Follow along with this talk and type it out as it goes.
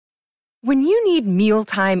When you need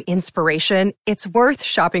mealtime inspiration, it's worth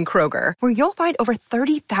shopping Kroger, where you'll find over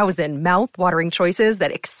 30,000 mouth-watering choices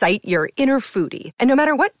that excite your inner foodie. And no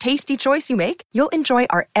matter what tasty choice you make, you'll enjoy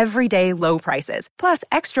our everyday low prices, plus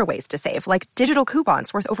extra ways to save, like digital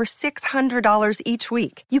coupons worth over $600 each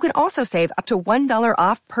week. You can also save up to $1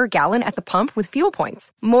 off per gallon at the pump with fuel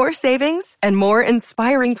points. More savings and more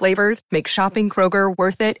inspiring flavors make shopping Kroger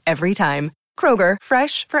worth it every time. Kroger,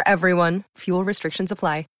 fresh for everyone. Fuel restrictions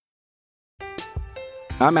apply.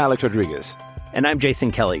 I'm Alex Rodriguez. And I'm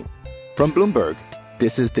Jason Kelly. From Bloomberg,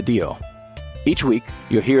 this is The Deal. Each week,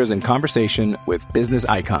 you'll hear us in conversation with business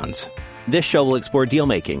icons. This show will explore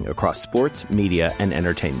deal-making across sports, media, and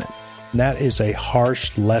entertainment. That is a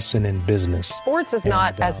harsh lesson in business. Sports is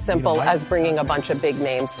not as simple as bringing a bunch of big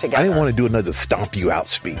names together. I didn't want to do another stomp you out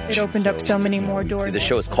speech. It opened up so many more doors. The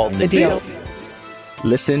show is called The Deal.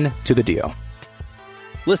 Listen to The Deal.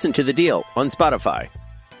 Listen to The Deal on Spotify.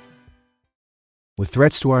 With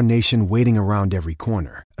threats to our nation waiting around every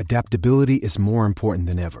corner, adaptability is more important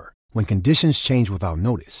than ever. When conditions change without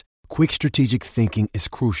notice, quick strategic thinking is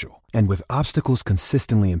crucial. And with obstacles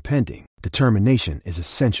consistently impending, determination is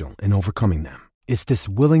essential in overcoming them. It's this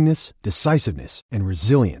willingness, decisiveness, and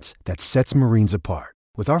resilience that sets Marines apart.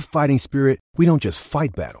 With our fighting spirit, we don't just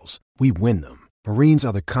fight battles, we win them. Marines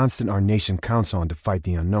are the constant our nation counts on to fight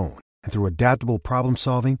the unknown. And through adaptable problem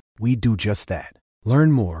solving, we do just that.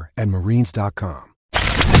 Learn more at marines.com.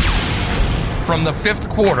 From the Fifth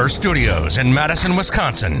Quarter Studios in Madison,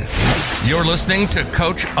 Wisconsin, you're listening to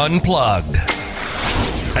Coach Unplugged.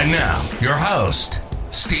 And now, your host,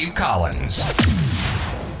 Steve Collins.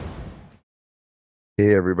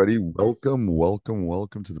 Hey, everybody. Welcome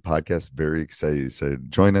to the podcast. Very excited to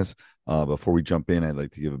join us. Before we jump in, I'd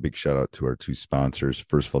like to give a big shout out to our two sponsors.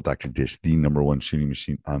 First of all, Dr. Dish, the number one shooting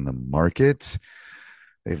machine on the market.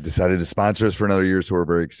 They've decided to sponsor us for another year, so we're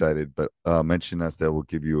very excited. But mention us, that will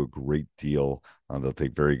give you a great deal. They'll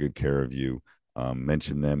take very good care of you.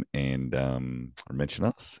 Mention them and or mention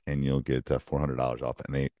us, and you'll get $400 off.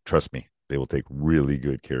 And trust me, they will take really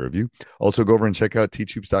good care of you. Also, go over and check out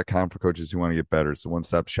teachhoops.com for coaches who want to get better. It's a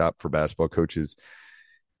one-stop shop for basketball coaches.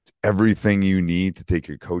 It's everything you need to take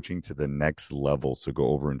your coaching to the next level. So go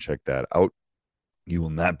over and check that out. You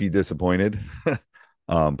will not be disappointed.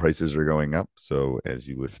 Prices are going up. So as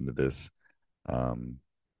you listen to this, I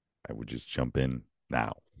would just jump in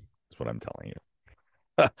now. That's what I'm telling you.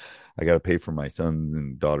 I got to pay for my son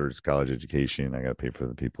and daughter's college education. I got to pay for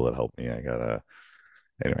the people that help me.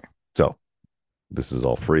 Anyway. So this is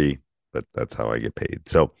all free, but that's how I get paid.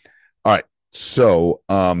 So, all right. So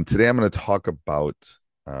today I'm going to talk about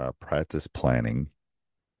practice planning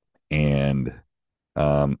and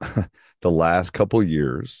the last couple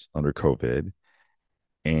years under COVID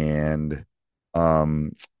and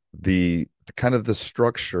the kind of the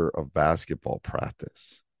structure of basketball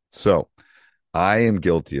practice. So I am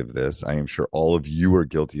guilty of this. I am sure all of you are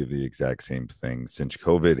guilty of the exact same thing. Since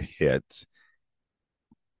COVID hit,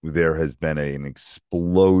 there has been an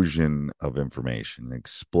explosion of information, an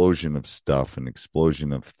explosion of stuff, an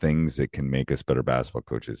explosion of things that can make us better basketball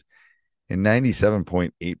coaches. And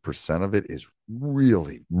 97.8% of it is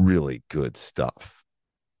really, really good stuff.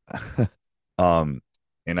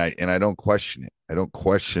 And I don't question it. I don't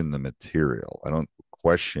question the material. I don't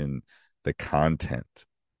question the content.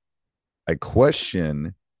 I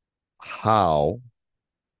question how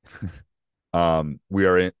we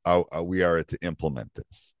are to implement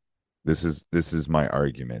this. This is my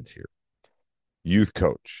argument here. Youth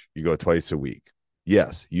coach, you go twice a week.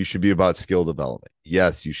 Yes, you should be about skill development.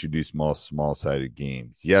 Yes, you should do small-sided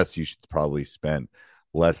games. Yes, you should probably spend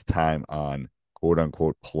less time on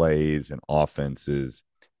quote-unquote plays and offenses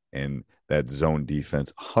and that zone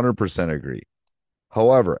defense. 100% agree.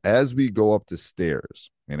 However, as we go up the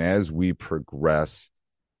stairs and as we progress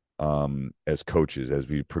as coaches,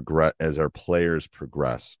 as our players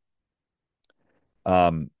progress,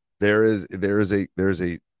 there is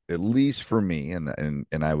a at least for me, and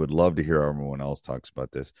I would love to hear how everyone else talks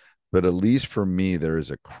about this, but at least for me, there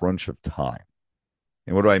is a crunch of time.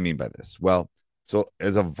 And what do I mean by this? Well, so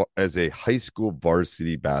as a high school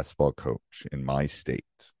varsity basketball coach in my state,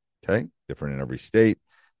 okay, different in every state,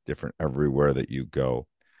 different everywhere that you go.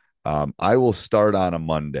 I will start on a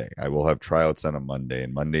Monday. I will have tryouts on a Monday,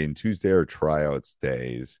 and Monday and Tuesday are tryouts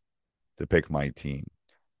days to pick my team.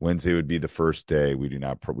 Wednesday would be the first day. We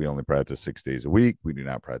only practice 6 days a week. We do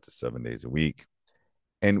not practice 7 days a week.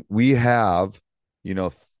 And we have,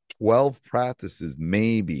 12 practices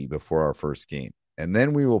maybe before our first game. And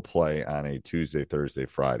then we will play on a Tuesday, Thursday,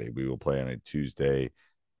 Friday. We will play on a Tuesday,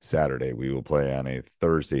 Saturday. We will play on a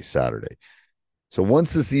Thursday, Saturday. So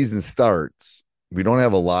once the season starts, we don't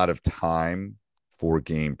have a lot of time for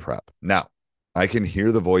game prep. Now, I can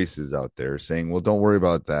hear the voices out there saying, well, don't worry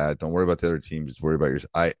about that. Don't worry about the other team. Just worry about yours.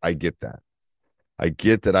 I get that. I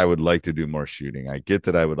get that I would like to do more shooting. I get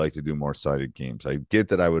that I would like to do more sided games. I get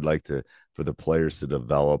that I would like to for the players to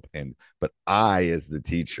develop. But I, as the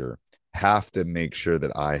teacher, have to make sure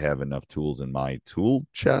that I have enough tools in my tool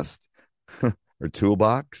chest or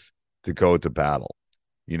toolbox to go to battle.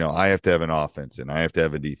 I have to have an offense and I have to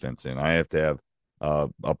have a defense and I have to have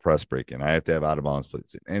a press break and I have to have out of bounds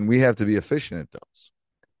plays, and we have to be efficient at those.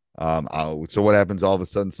 So what happens? All of a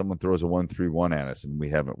sudden, someone throws a 1-3-1 at us and we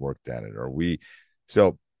haven't worked at it,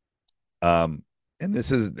 and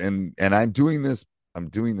this is and I'm doing this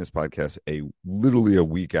podcast literally a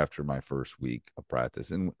week after my first week of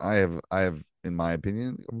practice, and I have in my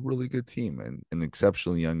opinion a really good team and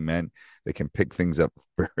exceptionally young men that can pick things up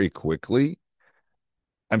very quickly.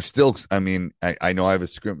 I know I have a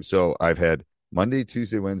script, so I've had Monday,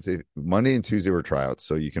 Tuesday, Wednesday. Monday and Tuesday were tryouts,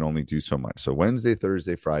 so you can only do so much. So Wednesday,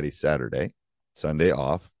 Thursday, Friday, Saturday, Sunday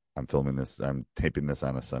off. I'm taping this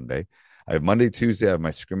on a Sunday. I have Monday, Tuesday, I have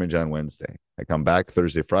my scrimmage on Wednesday. I come back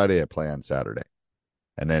Thursday, Friday, I play on Saturday.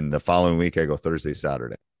 And then the following week, I go Thursday,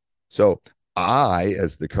 Saturday. So I,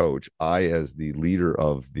 as the coach, as the leader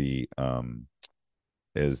of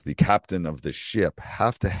as the captain of the ship,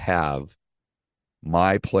 have to have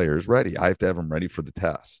my players ready. I have to have them ready for the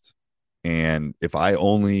test. And if I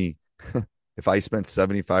spent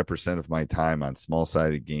 75% of my time on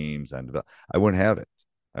small-sided games, I wouldn't have it.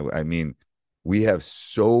 I mean, we have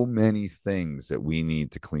so many things that we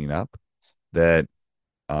need to clean up that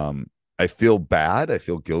I feel bad. I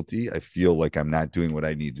feel guilty. I feel like I'm not doing what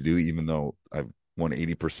I need to do, even though I've won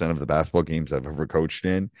 80% of the basketball games I've ever coached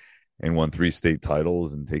in and won 3 state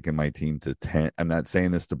titles and taken my team to 10. I'm not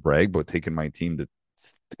saying this to brag, but taking my team to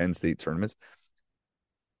 10 state tournaments.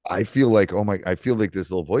 I feel like this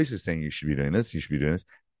little voice is saying you should be doing this, you should be doing this.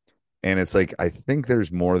 And it's like, I think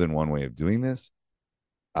there's more than one way of doing this.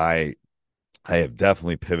 I have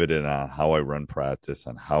definitely pivoted on how I run practice,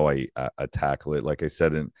 on how I tackle it. Like I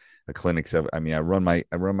said in a clinic, I run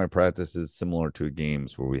my practices similar to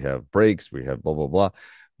games where we have breaks, we have blah, blah, blah.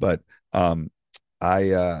 But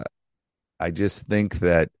I just think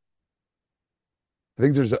that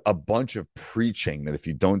there's a bunch of preaching that if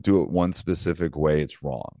you don't do it one specific way, it's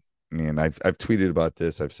wrong. I mean, I've tweeted about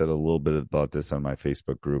this. I've said a little bit about this on my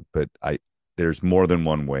Facebook group, but there's more than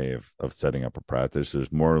one way of setting up a practice.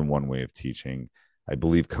 There's more than one way of teaching. I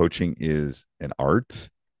believe coaching is an art,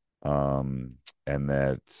 and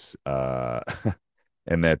that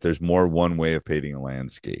and that there's more one way of painting a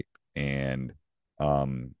landscape. And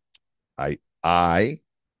I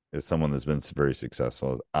as someone that's been very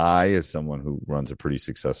successful, as someone who runs a pretty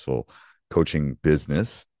successful coaching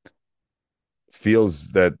business, feels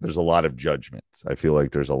that there's a lot of judgment. I feel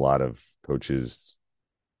like there's a lot of coaches.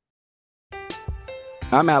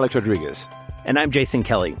 I'm Alex Rodriguez. And I'm Jason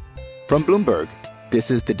Kelly. From Bloomberg,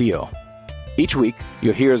 this is The Deal. Each week,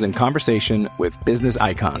 you'll hear us in conversation with business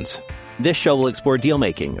icons. This show will explore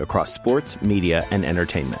deal-making across sports, media, and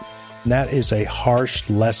entertainment. That is a harsh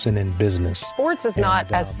lesson in business. Sports is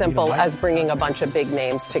not as simple as bringing a bunch of big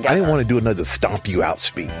names together. I didn't want to do another stomp you out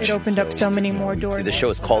speech. It opened up so many more doors. The show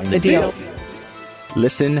is called The Deal.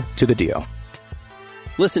 Listen to The Deal.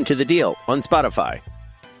 Listen to The Deal on Spotify.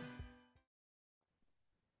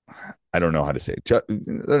 I don't know how to say it.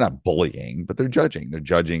 They're not bullying, but they're judging. They're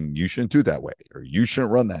judging, you shouldn't do that way, or you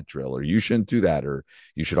shouldn't run that drill, or you shouldn't do that, or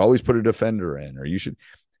you should always put a defender in, or you should.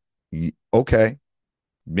 Okay,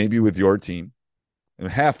 maybe with your team. And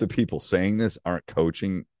half the people saying this aren't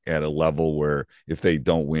coaching at a level where if they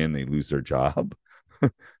don't win, they lose their job.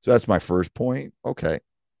 So that's my first point. Okay,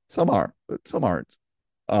 some are, but some aren't.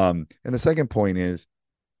 And the second point is,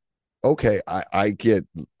 okay, I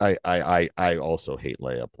also hate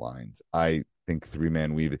layup lines. I think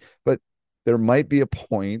 3-man weave, but there might be a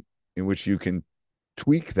point in which you can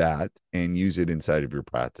tweak that and use it inside of your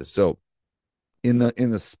practice. So in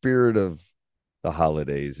the spirit of the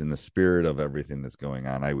holidays, in the spirit of everything that's going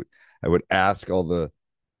on, I would ask all the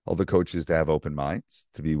coaches to have open minds,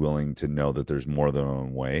 to be willing to know that there's more than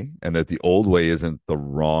one way, and that the old way isn't the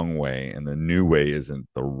wrong way and the new way isn't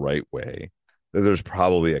the right way. There's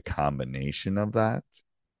probably a combination of that.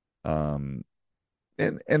 And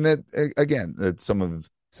that, again, that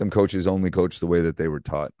some coaches only coach the way that they were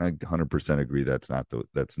taught. I 100% agree.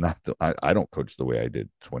 I don't coach the way I did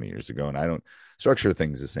 20 years ago, and I don't structure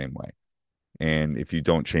things the same way. And if you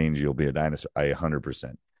don't change, you'll be a dinosaur.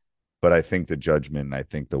 100%. But I think the judgment, I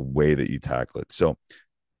think the way that you tackle it. So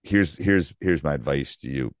here's my advice to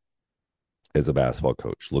you as a basketball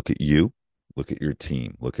coach. Look at you. Look at your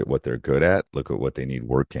team. Look at what they're good at. Look at what they need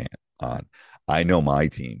work on. I know my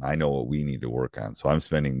team. I know what we need to work on. So I'm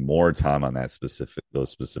spending more time on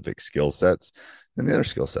those specific skill sets than the other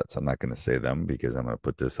skill sets. I'm not going to say them because I'm going to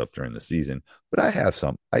put this up during the season, but I have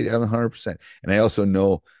some. I have 100%. And I also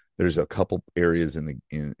know there's a couple areas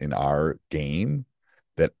in our game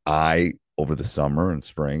that I, over the summer and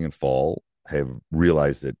spring and fall, have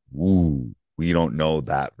realized that, we don't know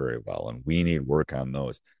that very well, and we need work on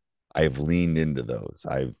those. I've leaned into those.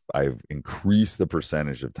 I've increased the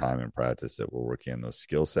percentage of time in practice that we're working on those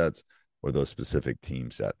skill sets or those specific team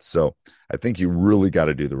sets. So I think you really got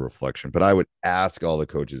to do the reflection. But I would ask all the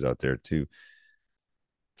coaches out there to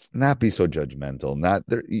not be so judgmental. Not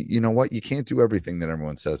there. You know what? You can't do everything that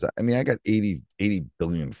everyone says. I mean, I got 80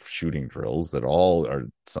 billion shooting drills that all are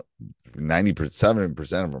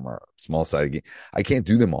 90%, of them are small sided game. I can't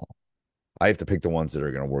do them all. I have to pick the ones that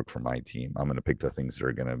are going to work for my team. I'm going to pick the things that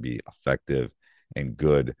are going to be effective and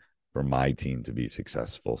good for my team to be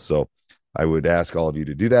successful. So I would ask all of you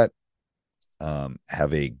to do that.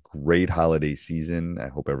 Have a great holiday season. I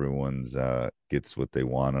hope everyone's gets what they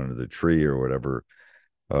want under the tree or whatever.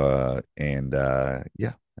 I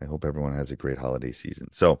hope everyone has a great holiday season.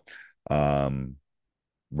 So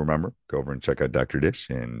remember, go over and check out Dr. Dish,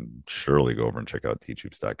 and surely go over and check out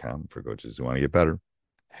teachhoops.com for coaches who want to get better.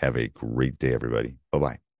 Have a great day, everybody.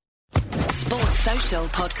 Bye-bye. Sports Social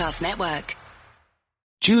Podcast Network.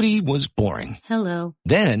 Judy was boring. Hello.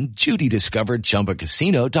 Then Judy discovered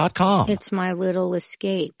ChumbaCasino.com. It's my little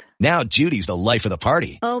escape. Now Judy's the life of the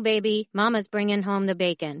party. Oh, baby, mama's bringing home the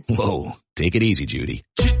bacon. Whoa, take it easy, Judy.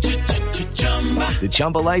 The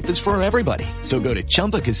Chumba life is for everybody. So go to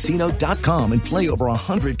ChumbaCasino.com and play over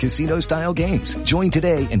 100 casino-style games. Join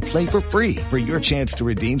today and play for free for your chance to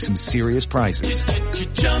redeem some serious prizes.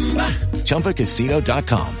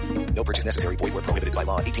 ChumbaCasino.com. No purchase necessary. Void where prohibited by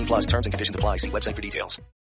law. 18+ terms and conditions apply. See website for details.